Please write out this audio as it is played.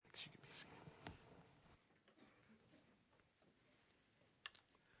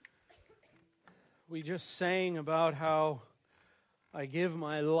We just sang about how I give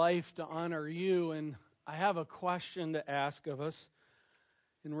my life to honor you, and I have a question to ask of us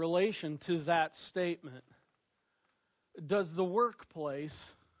in relation to that statement. Does the workplace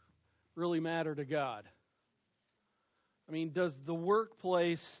really matter to God? I mean, does the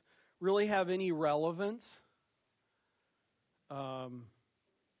workplace really have any relevance? Does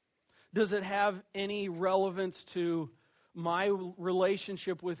it have any relevance to my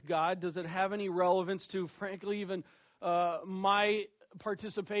relationship with God? Does it have any relevance to, frankly, even my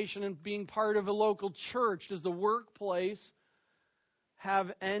participation in being part of a local church? Does the workplace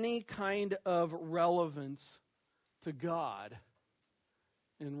have any kind of relevance to God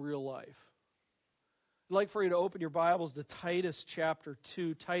in real life? I'd like for you to open your Bibles to Titus chapter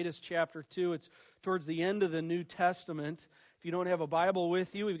 2. Titus chapter 2, it's towards the end of the New Testament. If you don't have a Bible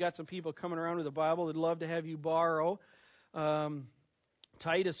with you, we've got some people coming around with a Bible that'd love to have you borrow.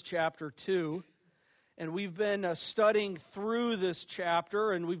 Titus chapter 2. And we've been studying through this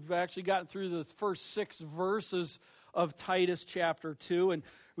chapter, and we've actually gotten through the first 6 verses of Titus chapter 2. And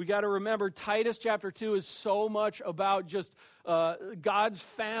we got to remember, Titus chapter 2 is so much about just God's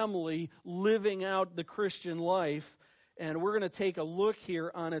family living out the Christian life. And we're going to take a look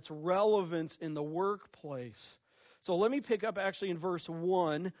here on its relevance in the workplace. So let me pick up actually in verse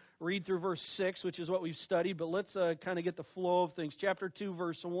 1, read through verse 6, which is what we've studied, but let's kind of get the flow of things. Chapter 2,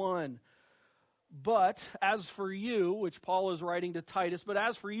 verse 1. But as for you, which Paul is writing to Titus, but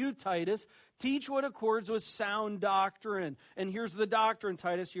as for you, Titus, teach what accords with sound doctrine. And here's the doctrine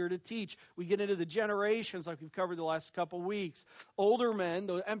Titus here to teach. We get into the generations like we've covered the last couple weeks. Older men,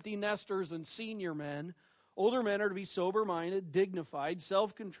 the empty nesters and senior men. Older men are to be sober-minded, dignified,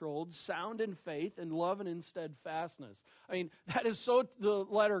 self-controlled, sound in faith, and love and in steadfastness. I mean, that is so the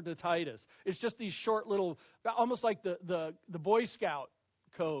letter to Titus. It's just these short little, almost like the Boy Scout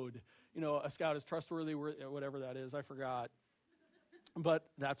code. You know, a scout is trustworthy, whatever that is, I forgot. But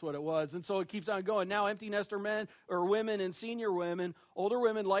that's what it was. And so it keeps on going. Now, empty nester men or women and senior women, older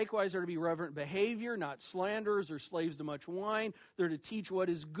women likewise are to be reverent behavior, not slanderers or slaves to much wine. They're to teach what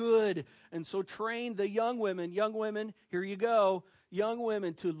is good. And so train the young women. Young women, here you go. Young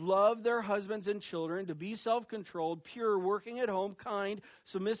women to love their husbands and children, to be self-controlled, pure, working at home, kind,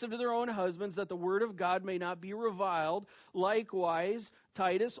 submissive to their own husbands, that the word of God may not be reviled. Likewise,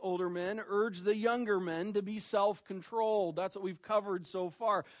 Titus, older men, urge the younger men to be self-controlled. That's what we've covered so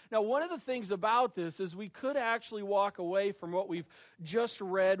far. Now, one of the things about this is we could actually walk away from what we've just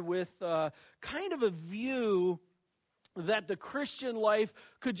read with kind of a view that the Christian life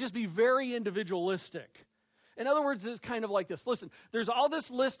could just be very individualistic. In other words, it's kind of like this. Listen, there's all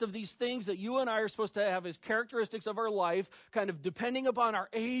this list of these things that you and I are supposed to have as characteristics of our life, kind of depending upon our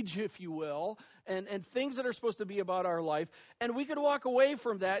age, if you will, and things that are supposed to be about our life. And we could walk away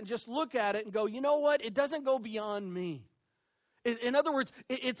from that and just look at it and go, you know what? It doesn't go beyond me. In other words,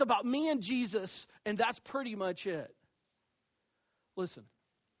 it's about me and Jesus, and that's pretty much it. Listen,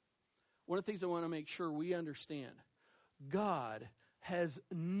 one of the things I want to make sure we understand, God has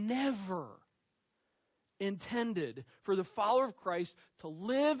never intended for the follower of Christ to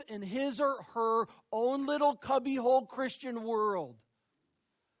live in his or her own little cubbyhole Christian world.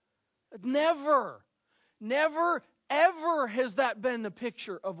 Never, ever has that been the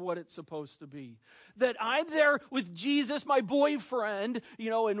picture of what it's supposed to be. That I'm there with Jesus, my boyfriend,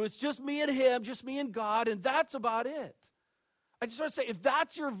 and it's just me and him, just me and God, and that's about it. I just want to say, if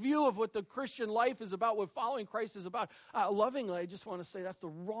that's your view of what the Christian life is about, what following Christ is about, lovingly, I just want to say that's the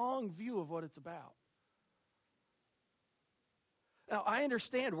wrong view of what it's about. Now, I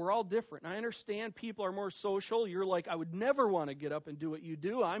understand we're all different. I understand people are more social. You're like, I would never want to get up and do what you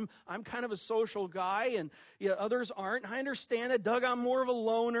do. I'm kind of a social guy, and others aren't. I understand that. Doug, I'm more of a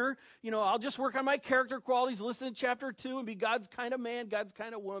loner. I'll just work on my character qualities, listen to chapter 2, and be God's kind of man, God's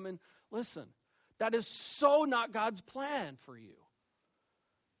kind of woman. Listen, that is so not God's plan for you.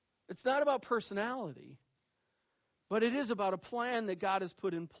 It's not about personality, but it is about a plan that God has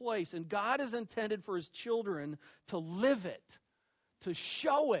put in place. And God is intended for his children to live it, to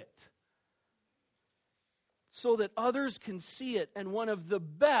show it, so that others can see it. And one of the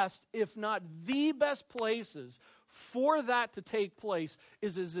best, if not the best places for that to take place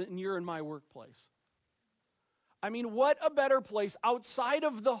is in your and my workplace. I mean, what a better place outside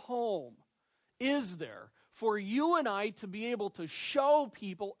of the home is there for you and I to be able to show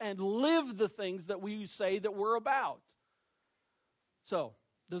people and live the things that we say that we're about? So,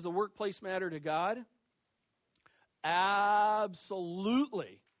 does the workplace matter to God?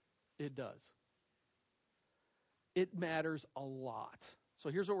 Absolutely, it does. It matters a lot. So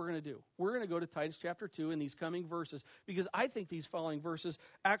here's what we're going to do. We're going to go to Titus chapter 2 in these coming verses, because I think these following verses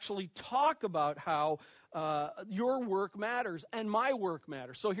actually talk about how your work matters and my work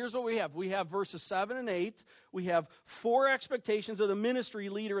matters. So here's what we have. We have verses 7 and 8. We have 4 expectations of the ministry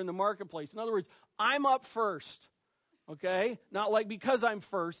leader in the marketplace. In other words, I'm up first. Okay? Not like because I'm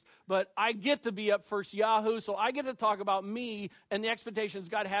first, but I get to be up first, Yahoo, so I get to talk about me and the expectations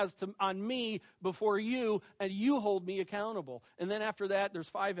God has on me before you, and you hold me accountable. And then after that, there's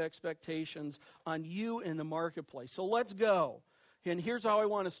 5 expectations on you in the marketplace. So let's go. And here's how I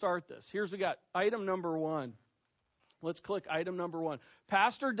want to start this. We got item number 1. Let's click item number 1.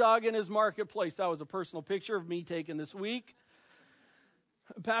 Pastor Doug in his marketplace. That was a personal picture of me taken this week.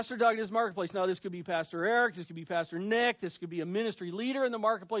 Pastor Doug in his marketplace. Now, this could be Pastor Eric, this could be Pastor Nick, this could be a ministry leader in the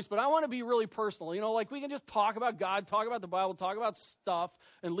marketplace, but I want to be really personal. You know, like we can just talk about God, talk about the Bible, talk about stuff,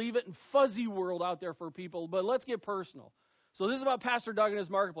 and leave it in fuzzy world out there for people, but let's get personal. So this is about Pastor Doug in his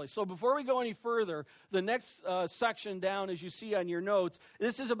marketplace. So before we go any further, the next section down, as you see on your notes,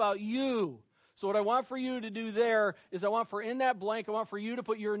 this is about you. So what I want for you to do there is in that blank, I want for you to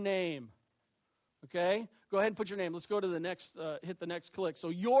put your name. Okay? Go ahead and put your name. Let's go to the next, hit the next click. So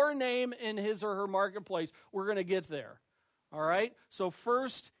your name in his or her marketplace, we're going to get there. All right? So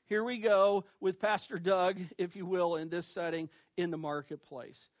first, here we go with Pastor Doug, if you will, in this setting in the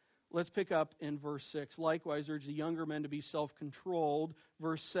marketplace. Let's pick up in verse 6. Likewise, urge the younger men to be self-controlled.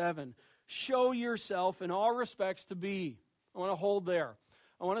 Verse 7. Show yourself in all respects to be. I want to hold there.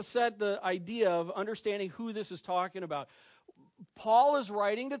 I want to set the idea of understanding who this is talking about. Paul is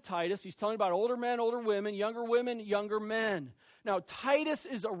writing to Titus. He's telling about older men, younger men. Now, Titus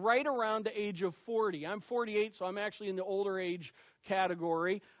is right around the age of 40. I'm 48, so I'm actually in the older age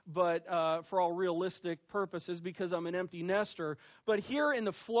category, but for all realistic purposes, because I'm an empty nester. But here in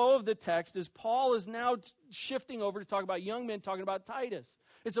the flow of the text, is Paul is now shifting over to talk about young men, talking about Titus.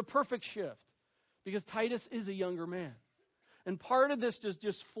 It's a perfect shift, because Titus is a younger man. And part of this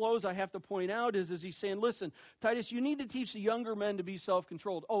just flows, I have to point out, is he's saying, listen, Titus, you need to teach the younger men to be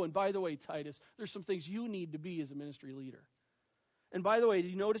self-controlled. Oh, and by the way, Titus, there's some things you need to be as a ministry leader. And by the way, do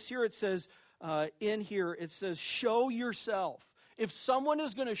you notice here it says, show yourself. If someone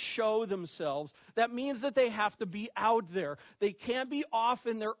is going to show themselves, that means that they have to be out there. They can't be off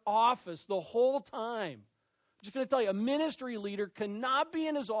in their office the whole time. I'm just going to tell you, a ministry leader cannot be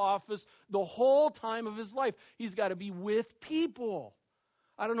in his office the whole time of his life. He's got to be with people.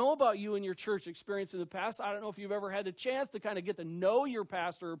 I don't know about you and your church experience in the past. I don't know if you've ever had a chance to kind of get to know your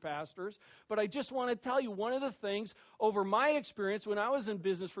pastor or pastors, but I just want to tell you, one of the things over my experience when I was in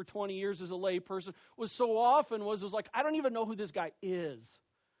business for 20 years as a lay person was so often was like, I don't even know who this guy is.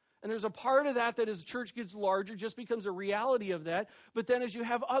 And there's a part of that as the church gets larger, just becomes a reality of that. But then as you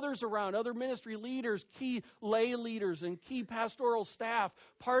have others around, other ministry leaders, key lay leaders, and key pastoral staff,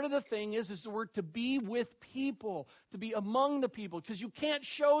 part of the thing is the word to be with people, to be among the people, because you can't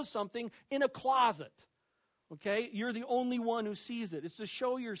show something in a closet. Okay? You're the only one who sees it. It's to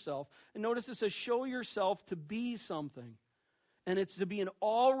show yourself. And notice it says, show yourself to be something. And it's to be in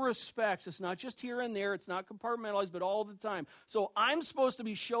all respects. It's not just here and there. It's not compartmentalized, but all the time. So I'm supposed to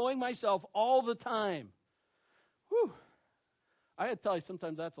be showing myself all the time. Whew. I had to tell you,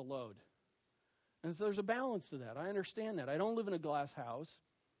 sometimes that's a load. And so there's a balance to that. I understand that. I don't live in a glass house,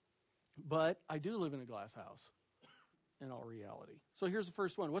 but I do live in a glass house in all reality. So here's the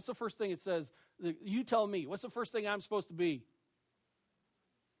first one. What's the first thing it says? You tell me. What's the first thing I'm supposed to be?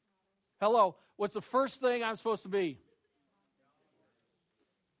 Hello. What's the first thing I'm supposed to be?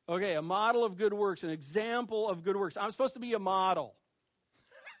 Okay, a model of good works, an example of good works. I'm supposed to be a model.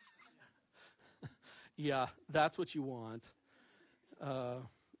 Yeah, that's what you want.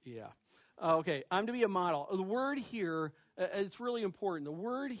 Okay, I'm to be a model. The word here, it's really important. The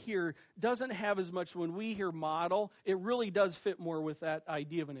word here doesn't have as much, when we hear model, it really does fit more with that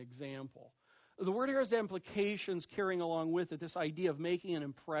idea of an example. The word here has implications carrying along with it, this idea of making an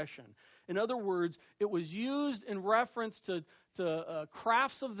impression. In other words, it was used in reference to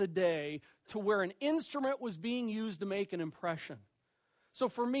crafts of the day, to where an instrument was being used to make an impression. So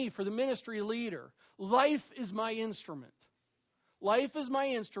for me, for the ministry leader, life is my instrument. Life is my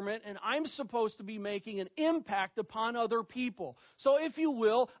instrument, and I'm supposed to be making an impact upon other people. So if you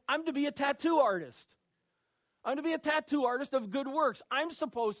will, I'm to be a tattoo artist. I'm to be a tattoo artist of good works.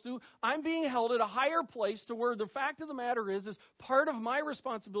 I'm being held at a higher place, to where the fact of the matter is part of my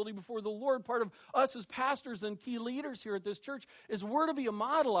responsibility before the Lord, part of us as pastors and key leaders here at this church, is we're to be a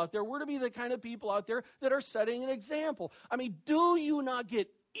model out there. We're to be the kind of people out there that are setting an example. I mean, do you not get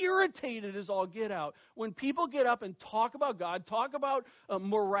irritated as all get out when people get up and talk about God, talk about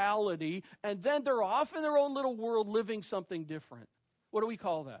morality, and then they're off in their own little world living something different? What do we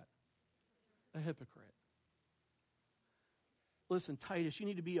call that? A hypocrite. Listen, Titus, you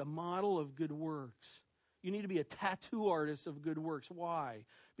need to be a model of good works. You need to be a tattoo artist of good works. Why?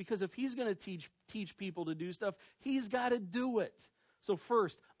 Because if he's going to teach people to do stuff, he's got to do it. So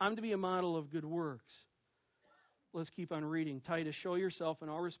first, I'm to be a model of good works. Let's keep on reading. Titus, show yourself in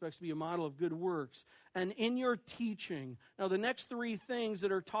all respects to be a model of good works. And in your teaching. Now, the next three things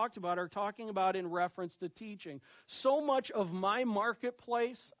that are talked about are talking about in reference to teaching. So much of my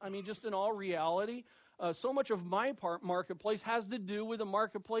marketplace, just in all reality, so much of my marketplace has to do with a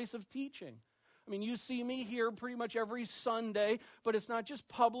marketplace of teaching. You see me here pretty much every Sunday, but it's not just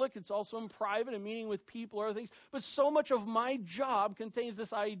public, it's also in private and meeting with people or other things. But so much of my job contains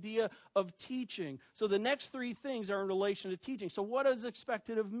this idea of teaching. So the next three things are in relation to teaching. So what is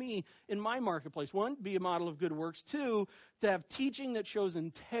expected of me in my marketplace? One, be a model of good works. Two, to have teaching that shows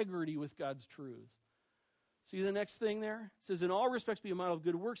integrity with God's truth. See the next thing there? It says, in all respects be a model of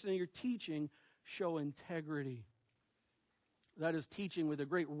good works, and in your teaching show integrity. That is teaching with a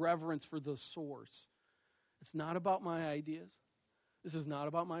great reverence for the source. It's not about my ideas. This is not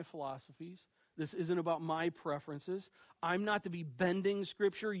about my philosophies. This isn't about my preferences. I'm not to be bending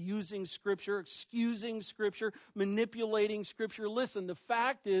Scripture, using Scripture, excusing Scripture, manipulating Scripture. Listen, the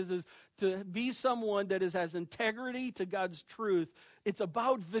fact is to be someone that has integrity to God's truth. It's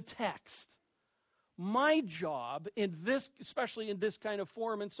about the text. My job in this, especially in this kind of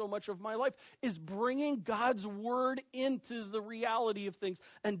forum and so much of my life, is bringing God's word into the reality of things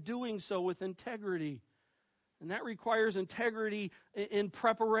and doing so with integrity. And that requires integrity in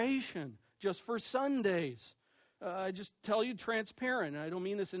preparation, just for Sundays. I just tell you transparent. I don't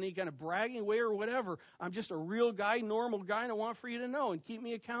mean this in any kind of bragging way or whatever. I'm just a real guy, normal guy, and I want for you to know and keep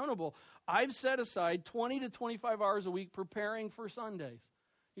me accountable. I've set aside 20 to 25 hours a week preparing for Sundays.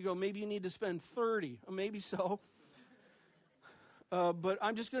 You go, maybe you need to spend 30. Maybe so. But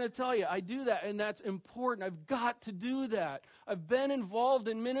I'm just going to tell you, I do that, and that's important. I've got to do that. I've been involved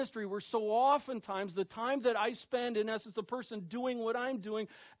in ministry where so oftentimes the time that I spend, in essence, the person doing what I'm doing,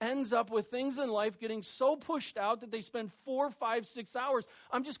 ends up with things in life getting so pushed out that they spend 4, 5, 6 hours.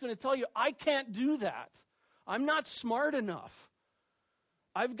 I'm just going to tell you, I can't do that. I'm not smart enough.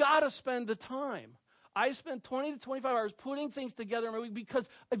 I've got to spend the time. I spend 20 to 25 hours putting things together in my week because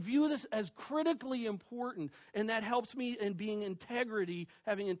I view this as critically important, and that helps me in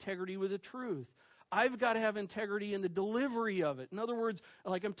having integrity with the truth. I've got to have integrity in the delivery of it. In other words,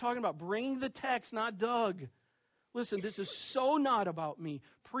 like I'm talking about, bringing the text, not Doug. Listen, this is so not about me.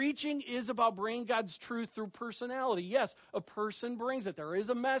 Preaching is about bringing God's truth through personality. Yes, a person brings it. There is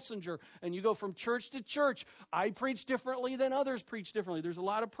a messenger, and you go from church to church. I preach differently than others preach differently. There's a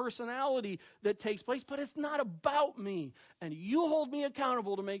lot of personality that takes place, but it's not about me. And you hold me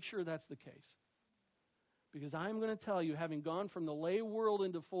accountable to make sure that's the case. Because I'm going to tell you, having gone from the lay world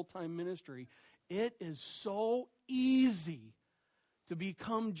into full-time ministry, it is so easy to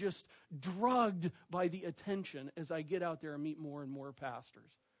become just drugged by the attention as I get out there and meet more and more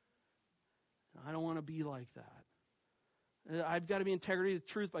pastors. I don't want to be like that. I've got to be integrity to the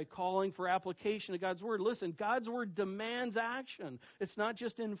truth by calling for application of God's word. Listen, God's word demands action. It's not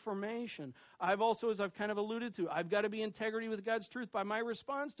just information. I've also, as I've kind of alluded to, I've got to be integrity with God's truth by my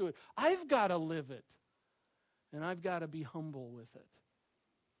response to it. I've got to live it. And I've got to be humble with it.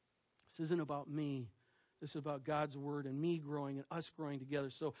 This isn't about me. This is about God's word and me growing and us growing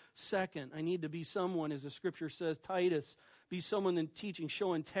together. So second, I need to be someone, as the scripture says, Titus, be someone in teaching,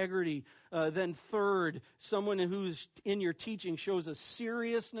 show integrity. Then third, someone who's in your teaching shows a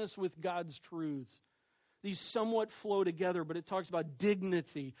seriousness with God's truths. These somewhat flow together, but it talks about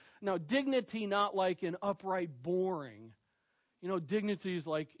dignity. Now, dignity not like an upright boring. Dignity is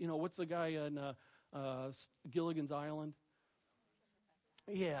like, what's the guy on Gilligan's Island?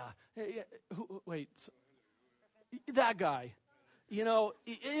 Yeah. Wait. That guy. You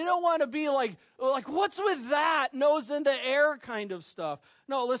don't want to be like, what's with that? Nose in the air kind of stuff.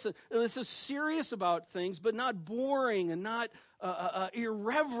 No, listen, this is serious about things, but not boring and not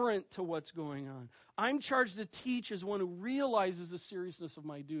irreverent to what's going on. I'm charged to teach as one who realizes the seriousness of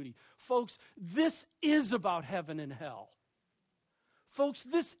my duty. Folks, this is about heaven and hell. Folks,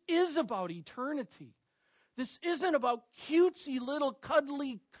 this is about eternity. This isn't about cutesy little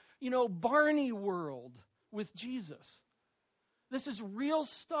cuddly, Barney world with Jesus. This is real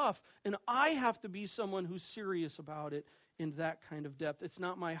stuff, and I have to be someone who's serious about it in that kind of depth. It's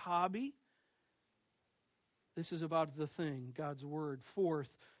not my hobby. This is about the thing, God's word. Fourth,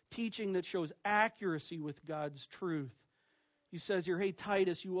 teaching that shows accuracy with God's truth. He says here, hey,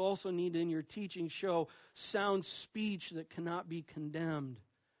 Titus, you also need in your teaching show sound speech that cannot be condemned.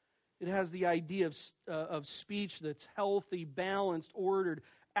 It has the idea of speech that's healthy, balanced, ordered,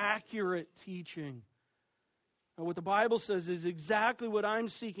 accurate teaching. And what the Bible says is exactly what I'm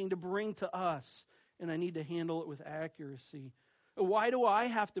seeking to bring to us, and I need to handle it with accuracy. Why do I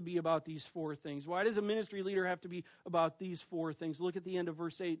have to be about these four things? Why does a ministry leader have to be about these four things? Look at the end of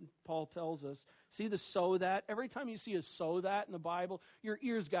verse 8, Paul tells us. See the "so that"? Every time you see a "so that" in the Bible, your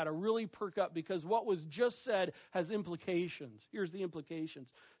ears got to really perk up, because what was just said has implications. Here's the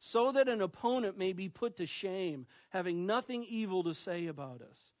implications. So that an opponent may be put to shame, having nothing evil to say about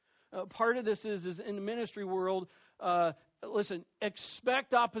us. Part of this is in the ministry world, listen,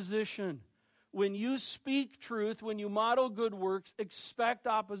 expect opposition. When you speak truth, when you model good works, expect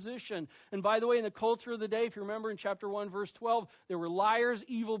opposition. And by the way, in the culture of the day, if you remember in chapter 1, verse 12, there were liars,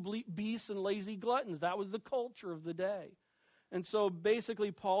 evil beasts, and lazy gluttons. That was the culture of the day. And so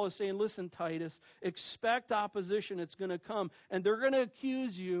basically Paul is saying, listen, Titus, expect opposition. It's going to come. And they're going to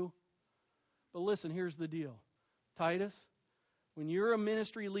accuse you. But listen, here's the deal. Titus, when you're a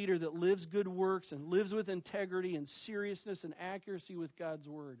ministry leader that lives good works and lives with integrity and seriousness and accuracy with God's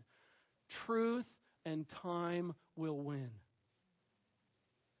word, truth and time will win.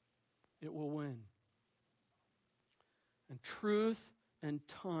 It will win. And truth and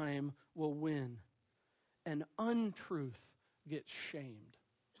time will win. And untruth gets shamed.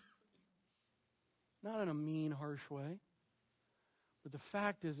 Not in a mean, harsh way. But the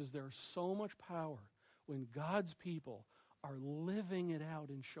fact is there's so much power when God's people are living it out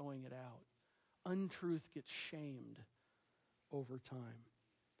and showing it out. Untruth gets shamed over time.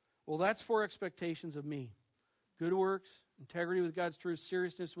 Well, that's four expectations of me. Good works, integrity with God's truth,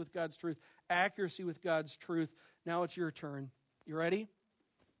 seriousness with God's truth, accuracy with God's truth. Now it's your turn. You ready?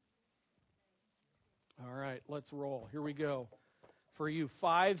 All right, let's roll. Here we go. For you,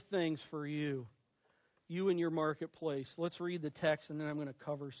 5 things for you. You in your marketplace. Let's read the text, and then I'm going to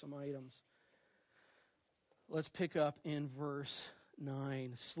cover some items. Let's pick up in verse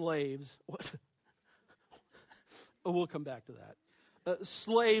 9. Slaves. What? Oh, we'll come back to that.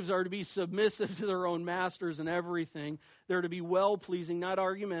 Slaves are to be submissive to their own masters in everything. They're to be well-pleasing, not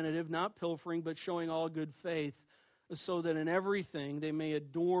argumentative, not pilfering, but showing all good faith, so that in everything they may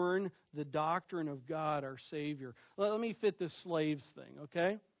adorn the doctrine of God, our Savior. Let me fit this slaves thing,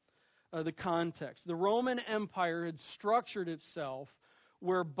 okay? The context. The Roman Empire had structured itself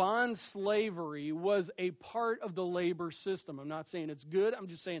where bond slavery was a part of the labor system. I'm not saying it's good. I'm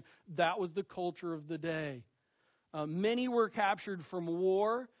just saying that was the culture of the day. Many were captured from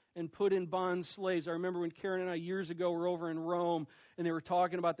war and put in bond slaves. I remember when Karen and I years ago were over in Rome, and they were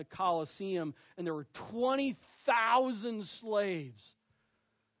talking about the Colosseum, and there were 20,000 slaves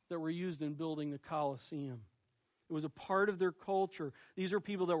that were used in building the Colosseum. It was a part of their culture. These are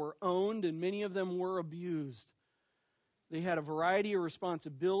people that were owned, and many of them were abused. They had a variety of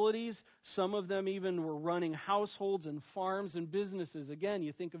responsibilities. Some of them even were running households and farms and businesses. Again,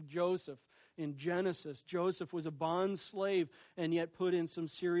 you think of Joseph in Genesis. Joseph was a bond slave and yet put in some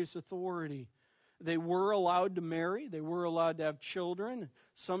serious authority. They were allowed to marry. They were allowed to have children.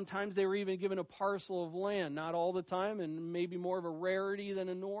 Sometimes they were even given a parcel of land. Not all the time, and maybe more of a rarity than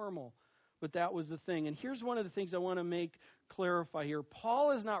a normal. But that was the thing. And here's one of the things I want to clarify here.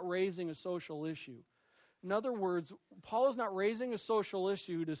 Paul is not raising a social issue. In other words, Paul is not raising a social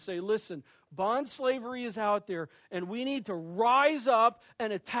issue to say, listen, bond slavery is out there, and we need to rise up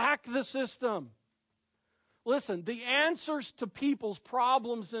and attack the system. Listen, the answers to people's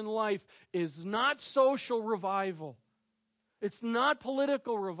problems in life is not social revival. It's not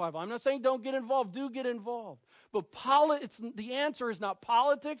political revival. I'm not saying don't get involved. Do get involved. But the answer is not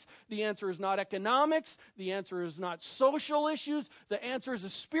politics. The answer is not economics. The answer is not social issues. The answer is a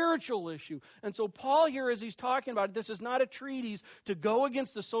spiritual issue. And so Paul here, as he's talking about it, this is not a treatise to go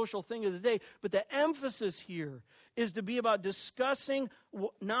against the social thing of the day. But the emphasis here is to be about discussing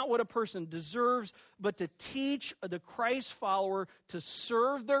not what a person deserves, but to teach the Christ follower to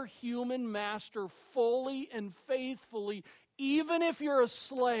serve their human master fully and faithfully, even if you're a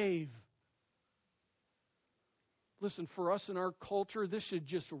slave. Listen, for us in our culture, this should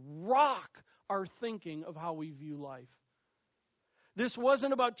just rock our thinking of how we view life. This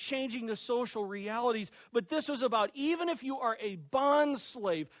wasn't about changing the social realities, but this was about even if you are a bond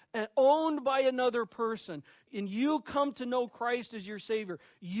slave and owned by another person, and you come to know Christ as your Savior,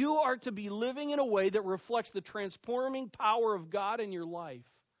 you are to be living in a way that reflects the transforming power of God in your life.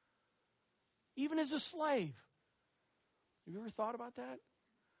 Even as a slave. Have you ever thought about that?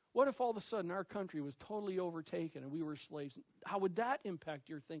 What if all of a sudden our country was totally overtaken and we were slaves? How would that impact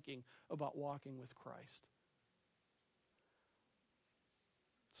your thinking about walking with Christ?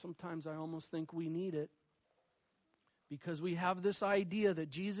 Sometimes I almost think we need it because we have this idea that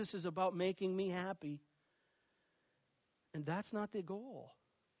Jesus is about making me happy. And that's not the goal.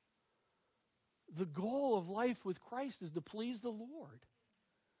 The goal of life with Christ is to please the Lord.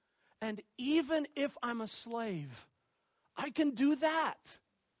 And even if I'm a slave, I can do that.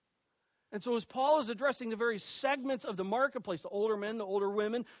 And so as Paul is addressing the various segments of the marketplace, the older men, the older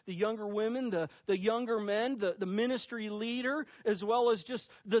women, the younger women, the younger men, the ministry leader, as well as just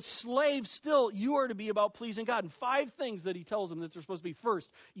the slave, still, you are to be about pleasing God. And 5 things that he tells them that they're supposed to be.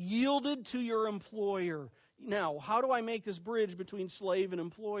 First, yielded to your employer. Now, how do I make this bridge between slave and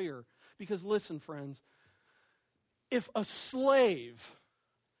employer? Because listen, friends, if a slave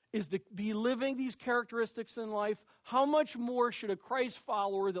is to be living these characteristics in life, how much more should a Christ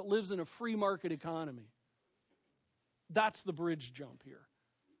follower that lives in a free market economy? That's the bridge jump here.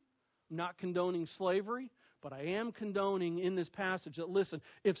 I'm not condoning slavery, but I am condoning in this passage that, listen,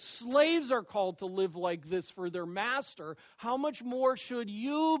 if slaves are called to live like this for their master, how much more should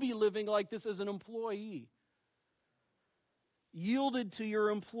you be living like this as an employee? Yielded to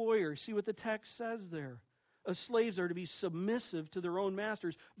your employer. See what the text says there. Slaves are to be submissive to their own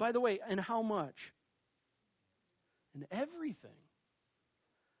masters. By the way, and how much? In everything.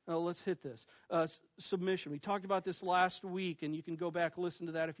 Now, let's hit this. Submission. We talked about this last week, and you can go back and listen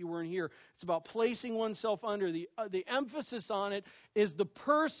to that if you weren't here. It's about placing oneself under. The emphasis on it is the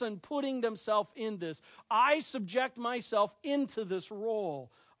person putting themselves in this. I subject myself into this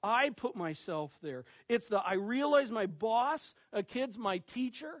role. I put myself there. It's I realize my boss, kids, my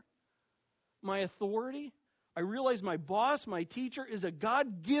teacher, my authority. I realize my boss, my teacher, is a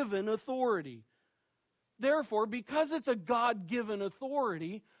God-given authority. Therefore, because it's a God-given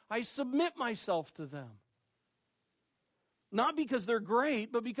authority, I submit myself to them. Not because they're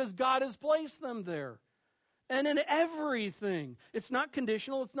great, but because God has placed them there. And in everything. It's not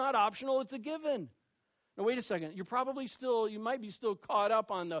conditional, it's not optional, it's a given. Now, wait a second. You might be still caught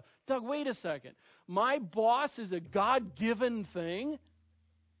up on Doug, wait a second. My boss is a God-given thing?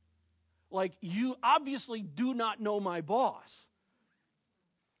 Like, you obviously do not know my boss.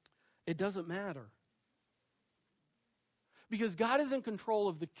 It doesn't matter. Because God is in control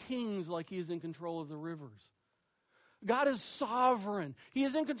of the kings like he is in control of the rivers. God is sovereign. He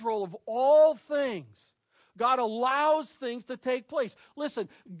is in control of all things. God allows things to take place. Listen,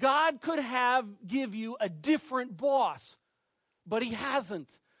 God could give you a different boss, but he hasn't.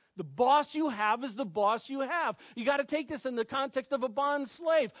 The boss you have is the boss you have. You got to take this in the context of a bond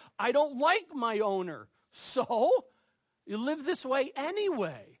slave. I don't like my owner, so you live this way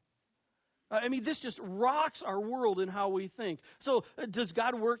anyway. I mean, this just rocks our world in how we think. So, does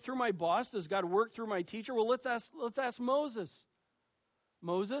God work through my boss? Does God work through my teacher? Well, let's ask Moses.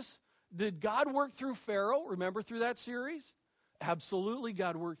 Moses, did God work through Pharaoh? Remember through that series? Absolutely,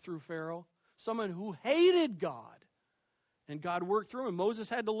 God worked through Pharaoh. Someone who hated God. And God worked through him. Moses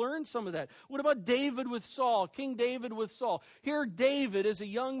had to learn some of that. What about David with Saul? King David with Saul. Here, David, as a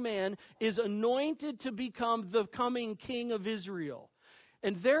young man, is anointed to become the coming king of Israel.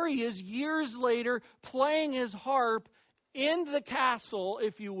 And there he is, years later, playing his harp in the castle,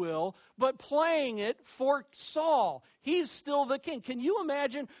 if you will, but playing it for Saul. He's still the king. Can you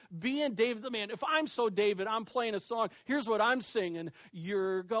imagine being David? Man, if I'm so David, I'm playing a song. Here's what I'm singing.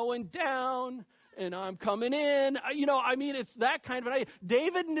 You're going down and I'm coming in. It's that kind of an idea.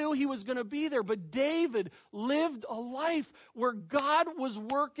 David knew he was going to be there, but David lived a life where God was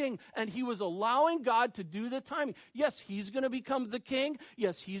working and he was allowing God to do the timing. Yes, he's going to become the king.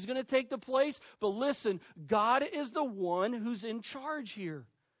 Yes, he's going to take the place. But listen, God is the one who's in charge here.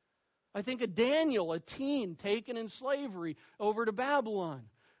 I think of Daniel, a teen taken in slavery over to Babylon.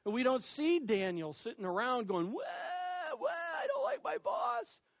 And we don't see Daniel sitting around going, I don't like my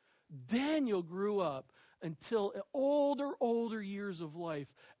boss. Daniel grew up until older years of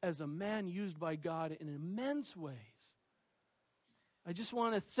life as a man used by God in immense ways. I just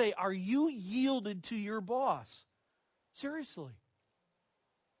want to say, are you yielded to your boss? Seriously.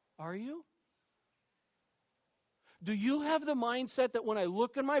 Are you? Do you have the mindset that when I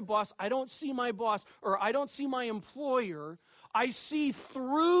look at my boss, I don't see my boss or I don't see my employer, I see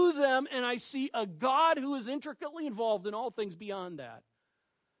through them and I see a God who is intricately involved in all things beyond that?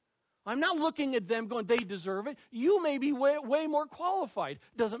 I'm not looking at them going, they deserve it. You may be way more qualified.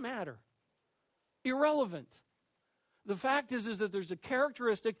 Doesn't matter. Irrelevant. The fact is that there's a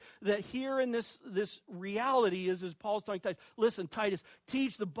characteristic that here in this reality is, as Paul's telling Titus, listen, Titus,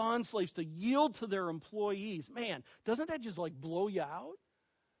 teach the bond slaves to yield to their employees. Man, doesn't that just blow you out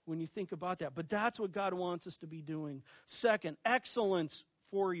when you think about that? But that's what God wants us to be doing. Second, excellence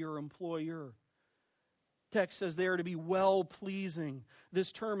for your employer. text says they are to be well-pleasing.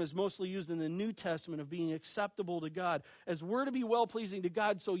 This term is mostly used in the New Testament of being acceptable to God. As we're to be well-pleasing to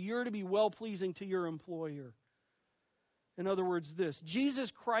God, so you're to be well-pleasing to your employer. In other words, this: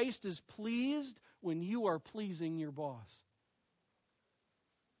 Jesus Christ is pleased when you are pleasing your boss.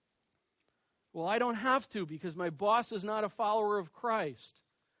 Well, I don't have to because my boss is not a follower of Christ.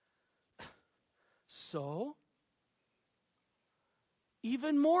 So,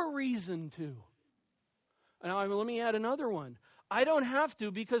 even more reason to. Now, let me add another one. I don't have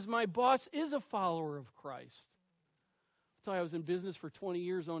to because my boss is a follower of Christ. I'll tell you, I was in business for 20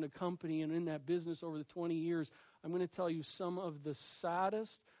 years, owned a company, and in that business over the 20 years, I'm going to tell you some of the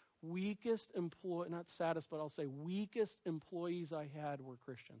saddest, weakest not saddest, but I'll say weakest employees I had were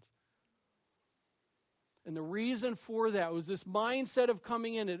Christians. And the reason for that was this mindset of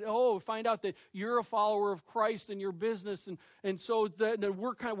coming in and, find out that you're a follower of Christ in your business. And so that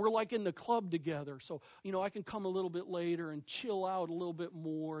we're like in the club together. So, I can come a little bit later and chill out a little bit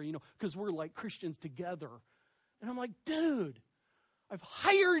more, because we're like Christians together. And I'm like, dude, I've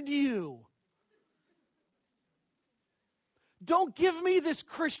hired you. Don't give me this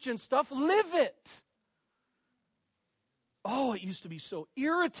Christian stuff. Live it. Oh, it used to be so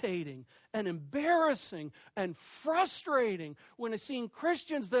irritating and embarrassing and frustrating when I seen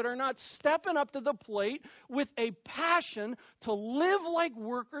Christians that are not stepping up to the plate with a passion to live like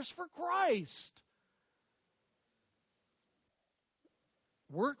workers for Christ.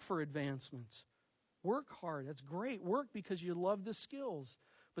 Work for advancements. Work hard. That's great. Work because you love the skills.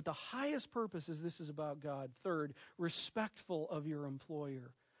 But the highest purpose is this is about God. Third, respectful of your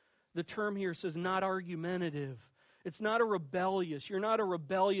employer. The term here says not argumentative. It's not a rebellious. You're not a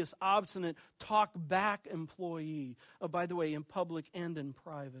rebellious, obstinate, talk back employee. By the way, in public and in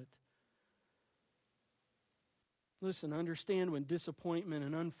private. Listen, understand when disappointment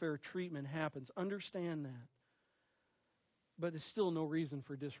and unfair treatment happens. Understand that. But there's still no reason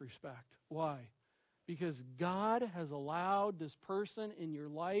for disrespect. Why? Because God has allowed this person in your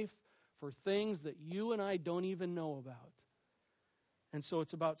life for things that you and I don't even know about. And so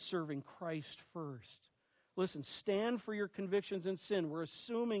it's about serving Christ first. Listen, stand for your convictions in sin. We're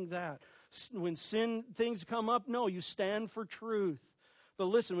assuming that. When sin things come up, no, you stand for truth. But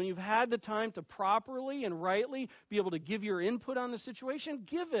listen, when you've had the time to properly and rightly be able to give your input on the situation,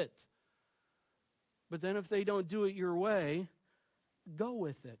 give it. But then if they don't do it your way, go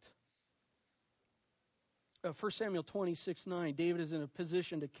with it. 1 Samuel 26:9, David is in a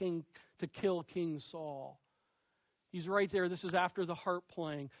position to kill King Saul. He's right there. This is after the harp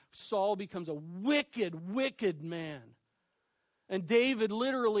playing. Saul becomes a wicked, wicked man. And David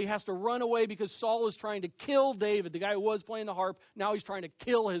literally has to run away because Saul is trying to kill David, the guy who was playing the harp. Now he's trying to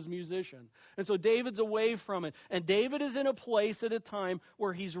kill his musician. And so David's away from it. And David is in a place at a time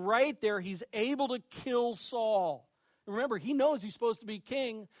where he's right there. He's able to kill Saul. Remember, he knows he's supposed to be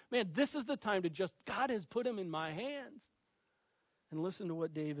king. Man, this is the time to God has put him in my hands. And listen to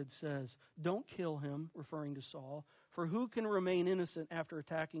what David says. Don't kill him, referring to Saul, for who can remain innocent after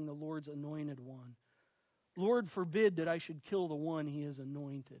attacking the Lord's anointed one? Lord, forbid that I should kill the one he has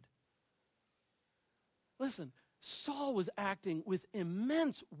anointed. Listen, Saul was acting with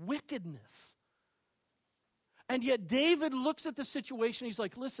immense wickedness. And yet David looks at the situation. He's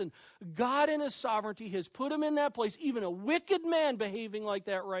like, listen, God in his sovereignty has put him in that place, even a wicked man behaving like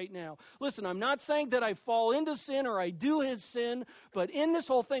that right now. Listen, I'm not saying that I fall into sin or I do his sin, but in this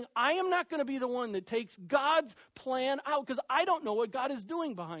whole thing, I am not going to be the one that takes God's plan out because I don't know what God is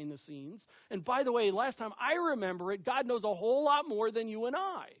doing behind the scenes. And by the way, last time I remember it, God knows a whole lot more than you and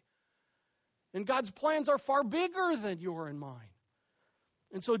I. And God's plans are far bigger than your and mine.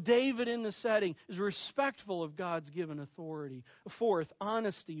 And so David in the setting is respectful of God's given authority. Fourth,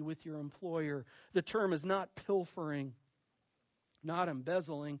 honesty with your employer. The term is not pilfering, not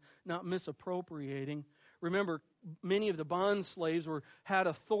embezzling, not misappropriating. Remember, many of the bond slaves had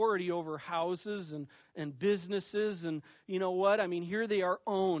authority over houses and businesses. And you know what? I mean, here they are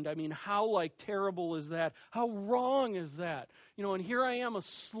owned. I mean, how terrible is that? How wrong is that? And here I am, a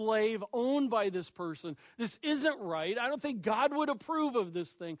slave owned by this person. This isn't right. I don't think God would approve of this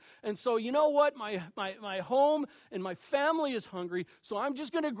thing. And so, you know what? My home and my family is hungry, so I'm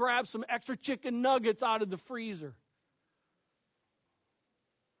just going to grab some extra chicken nuggets out of the freezer.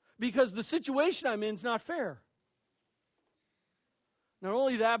 Because the situation I'm in is not fair. Not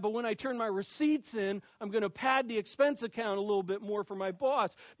only that, but when I turn my receipts in, I'm going to pad the expense account a little bit more for my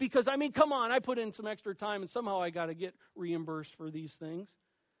boss. Because, come on, I put in some extra time and somehow I got to get reimbursed for these things.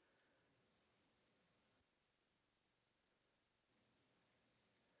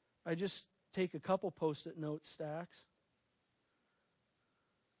 I just take a couple Post-it note stacks.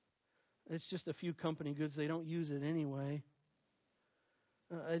 It's just a few company goods. They don't use it anyway.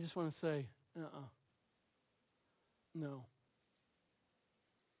 I just want to say, no.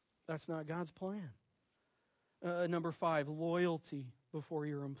 That's not God's plan. Number 5, loyalty before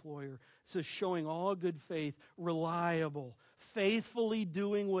your employer. It says showing all good faith, reliable, faithfully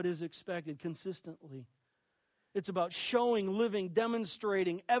doing what is expected consistently. It's about showing, living,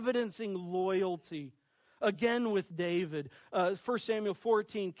 demonstrating, evidencing loyalty. Again with David. 1 Samuel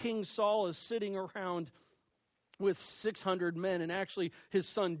 14, King Saul is sitting around with 600 men, and actually his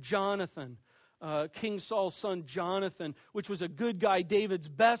son Jonathan, King Saul's son Jonathan, which was a good guy, David's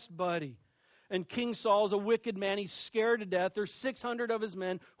best buddy. And King Saul's a wicked man. He's scared to death. There's 600 of his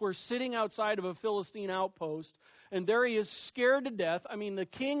men who are sitting outside of a Philistine outpost. And there he is, scared to death. I mean, the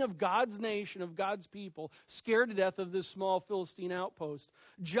king of God's nation, of God's people, scared to death of this small Philistine outpost.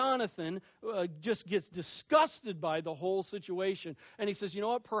 Jonathan just gets disgusted by the whole situation. And he says, you know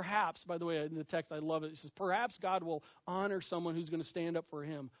what, perhaps, by the way, in the text, I love it. He says, perhaps God will honor someone who's going to stand up for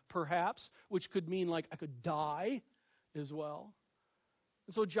him. Perhaps, which could mean like I could die as well.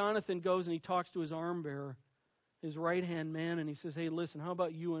 And so Jonathan goes and he talks to his arm bearer, his right-hand man, and he says, hey, listen, how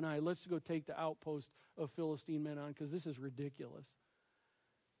about you and I? Let's go take the outpost of Philistine men on, because this is ridiculous.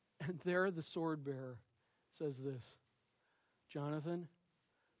 And there the sword bearer says this, Jonathan,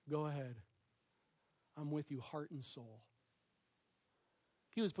 go ahead. I'm with you heart and soul.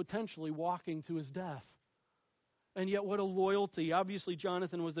 He was potentially walking to his death. And yet what a loyalty. Obviously,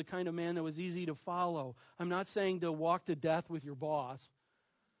 Jonathan was the kind of man that was easy to follow. I'm not saying to walk to death with your boss.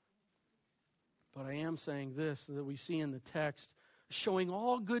 But I am saying this, that we see in the text, showing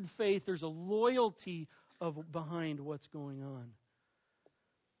all good faith, there's a loyalty behind what's going on.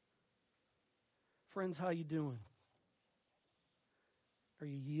 Friends, how you doing? Are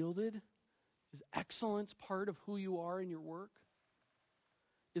you yielded? Is excellence part of who you are in your work?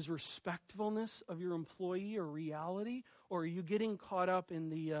 Is respectfulness of your employee a reality? Or are you getting caught up in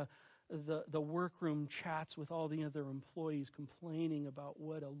the workroom chats with all the other employees complaining about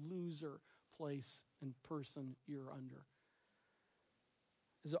what a loser place and person you're under?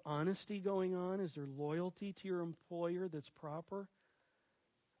 Is there honesty going on? Is there loyalty to your employer that's proper?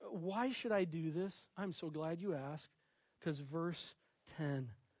 Why should I do this? I'm so glad you asked, because verse 10.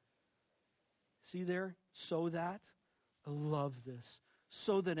 See there? So that, I love this.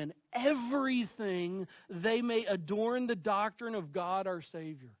 So that in everything they may adorn the doctrine of God our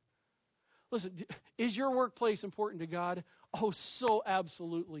Savior. Listen, is your workplace important to God? Oh, so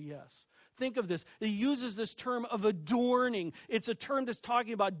absolutely yes. Think of this. He uses this term of adorning. It's a term that's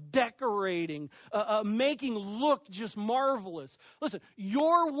talking about decorating, making look just marvelous. Listen,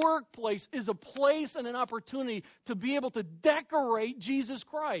 your workplace is a place and an opportunity to be able to decorate Jesus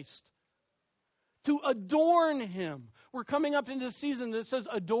Christ, to adorn Him. We're coming up into the season that says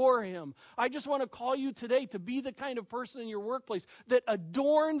adore Him. I just want to call you today to be the kind of person in your workplace that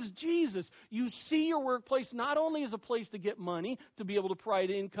adorns Jesus. You see your workplace not only as a place to get money, to be able to provide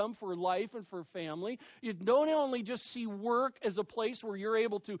income for life and for family. You don't only just see work as a place where you're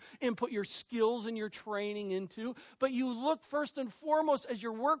able to input your skills and your training into, but you look first and foremost as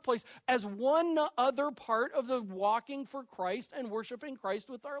your workplace as one other part of the walking for Christ and worshiping Christ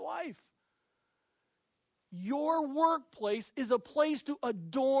with our life. Your workplace is a place to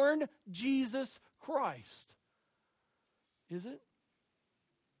adorn Jesus Christ. Is it?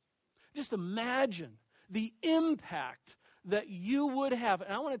 Just imagine the impact that you would have.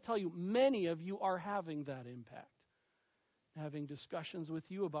 And I want to tell you, many of you are having that impact. Having discussions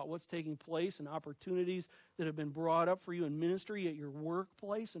with you about what's taking place and opportunities that have been brought up for you in ministry at your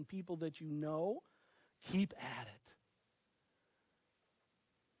workplace and people that you know. Keep at it.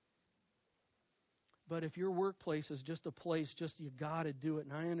 But if your workplace is just a place, just you got to do it,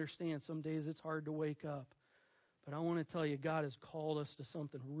 and I understand some days it's hard to wake up, but I want to tell you, God has called us to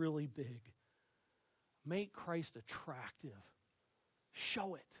something really big. Make Christ attractive.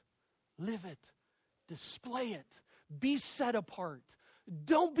 Show it. Live it. Display it. Be set apart.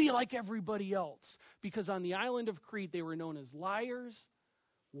 Don't be like everybody else, because on the island of Crete, they were known as liars,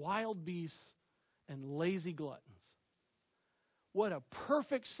 wild beasts, and lazy gluttons. What a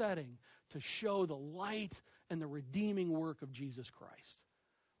perfect setting to show the light and the redeeming work of Jesus Christ.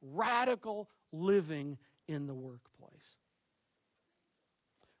 Radical living in the workplace.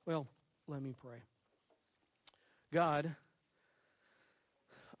 Well, let me pray. God,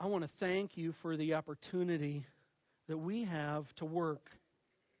 I want to thank you for the opportunity that we have to work.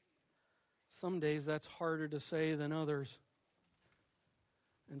 Some days that's harder to say than others.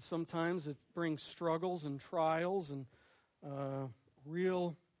 And sometimes it brings struggles and trials and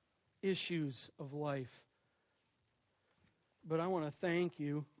real issues of life. But I want to thank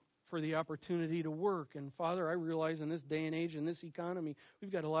you for the opportunity to work. And Father, I realize in this day and age, in this economy,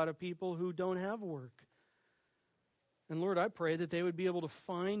 we've got a lot of people who don't have work. And Lord, I pray that they would be able to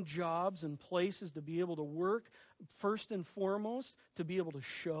find jobs and places to be able to work, first and foremost, to be able to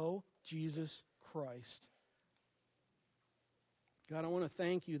show Jesus Christ. God, I want to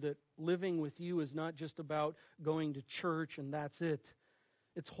thank you that living with you is not just about going to church and that's it.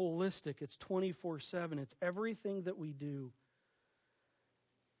 It's holistic. It's 24/7. It's everything that we do.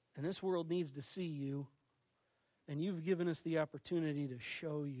 And this world needs to see you, and you've given us the opportunity to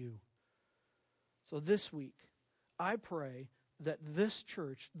show you. So this week, I pray that this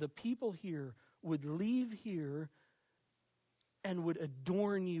church, the people here, would leave here and would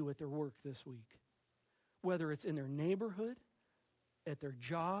adorn you at their work this week. Whether it's in their neighborhood, at their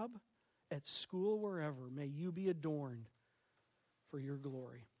job, at school, wherever, may you be adorned for your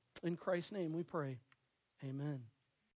glory. In Christ's name we pray. Amen.